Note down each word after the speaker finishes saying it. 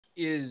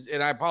is,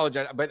 and I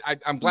apologize, but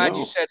I'm glad you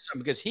No. said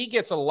something, because he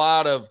gets a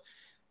lot of,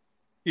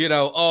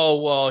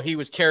 oh, well, he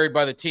was carried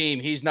by the team.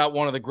 He's not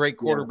one of the great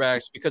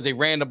quarterbacks because they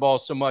ran the ball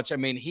so much. I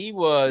mean, he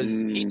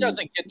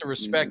doesn't get the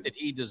respect that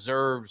he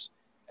deserves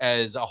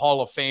as a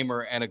Hall of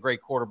Famer and a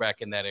great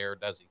quarterback in that era,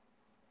 does he?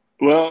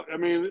 Well, I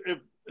mean, if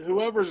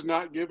whoever's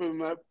not giving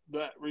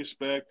that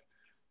respect,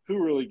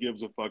 who really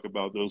gives a fuck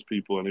about those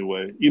people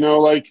anyway?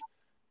 Like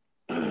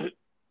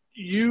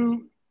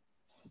you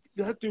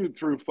that dude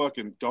threw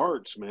fucking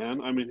darts,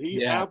 man. I mean,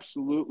 he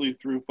absolutely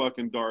threw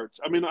fucking darts.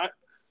 I mean,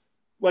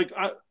 like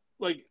I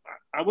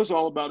I was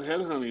all about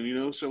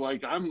headhunting, so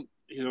like I'm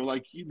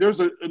like there's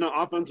an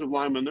offensive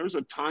lineman, there's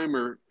a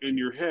timer in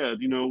your head,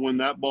 when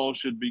that ball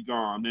should be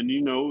gone, and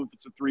if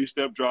it's a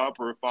 3-step drop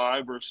or a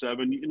 5 or a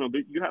 7,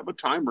 you have a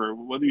timer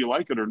whether you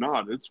like it or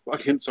not. It's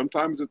fucking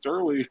sometimes it's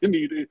early and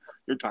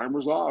your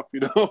timer's off,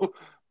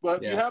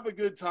 but you have a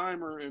good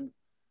timer. And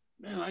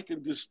man, I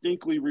can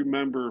distinctly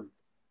remember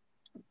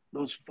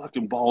those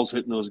fucking balls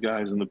hitting those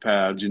guys in the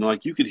pads,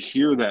 like you could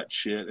hear that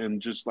shit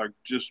and just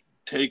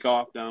take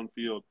off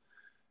downfield.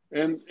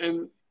 And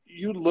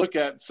you look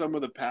at some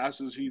of the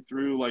passes he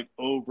threw, like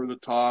over the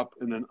top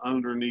and then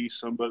underneath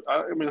somebody.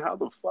 I mean, how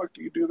the fuck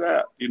do you do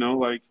that?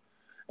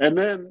 And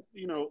then,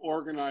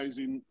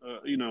 organizing,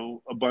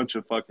 a bunch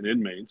of fucking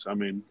inmates. I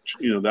mean,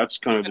 that's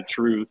kind of the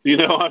truth.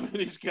 I mean,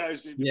 these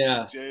guys need to be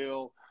in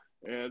jail,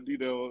 and,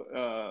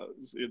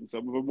 and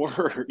some of them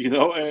were,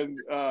 and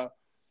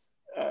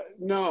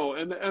no.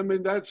 And I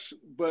mean,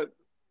 but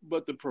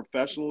the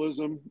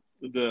professionalism,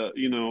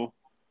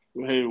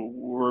 hey,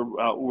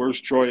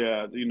 where's Troy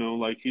at?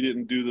 Like he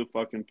didn't do the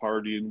fucking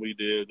party and we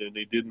did, and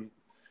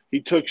he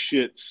took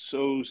shit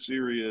so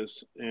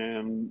serious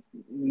and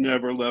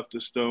never left a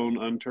stone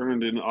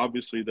unturned. And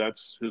obviously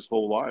that's his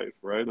whole life,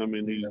 right? I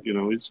mean, he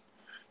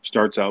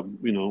starts out,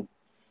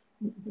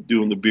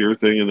 doing the beer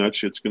thing, and that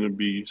shit's going to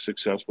be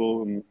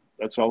successful, and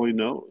that's all he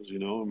knows, I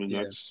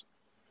mean,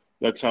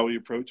 that's how he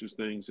approaches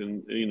things.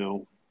 And,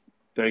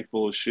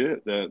 thankful as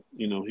shit that,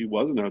 he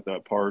wasn't at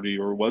that party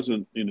or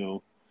wasn't,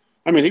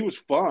 I mean, he was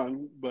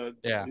fun, but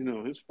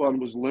his fun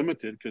was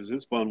limited because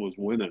his fun was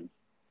winning.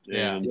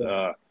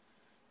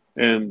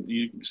 And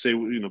you say,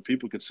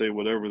 people could say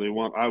whatever they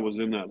want. I was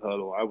in that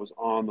huddle. I was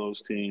on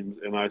those teams,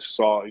 and I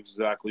saw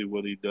exactly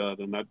what he did.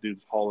 And that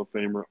dude's Hall of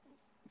Famer,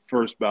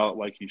 first ballot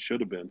like he should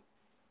have been.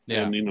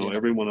 Yeah. And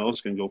everyone else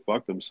can go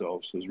fuck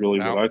themselves is really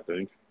what I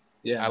think.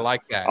 Yeah, I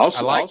like that. I'll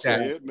that.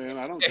 say it, man.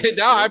 I don't.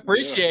 No, I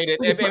appreciate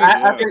it.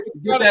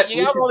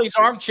 You got all these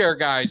armchair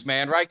guys,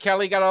 man, right?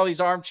 Kelly got all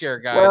these armchair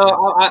guys.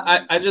 Well,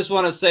 I just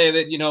want to say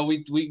that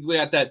we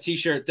got that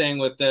T-shirt thing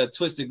with the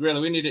Twisted Gorilla.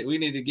 We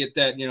need to get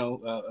that.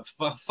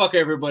 Fuck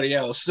everybody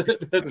else.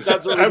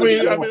 that's what I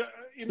mean,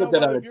 put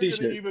that on a T-shirt.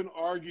 T-shirt. If you're going to even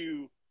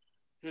argue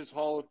his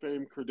Hall of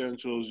Fame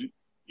credentials,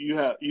 you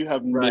have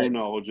no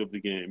knowledge of the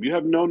game. You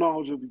have no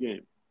knowledge of the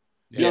game.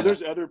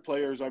 There's other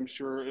players, I'm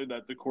sure,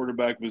 at the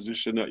quarterback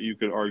position that you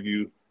could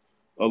argue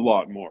a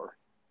lot more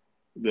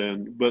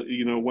than. But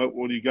you know what?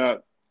 When you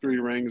got 3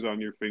 rings on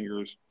your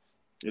fingers,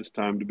 it's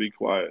time to be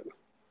quiet.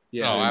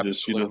 Yeah, and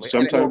absolutely. Just,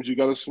 sometimes you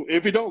got to.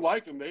 If you don't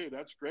like them, hey,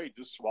 that's great.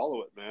 Just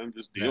swallow it, man.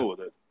 Just deal with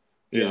it.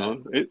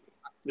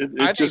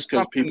 It's just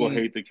because people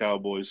hate the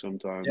Cowboys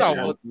sometimes.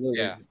 No,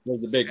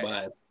 there's a big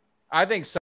bias. I think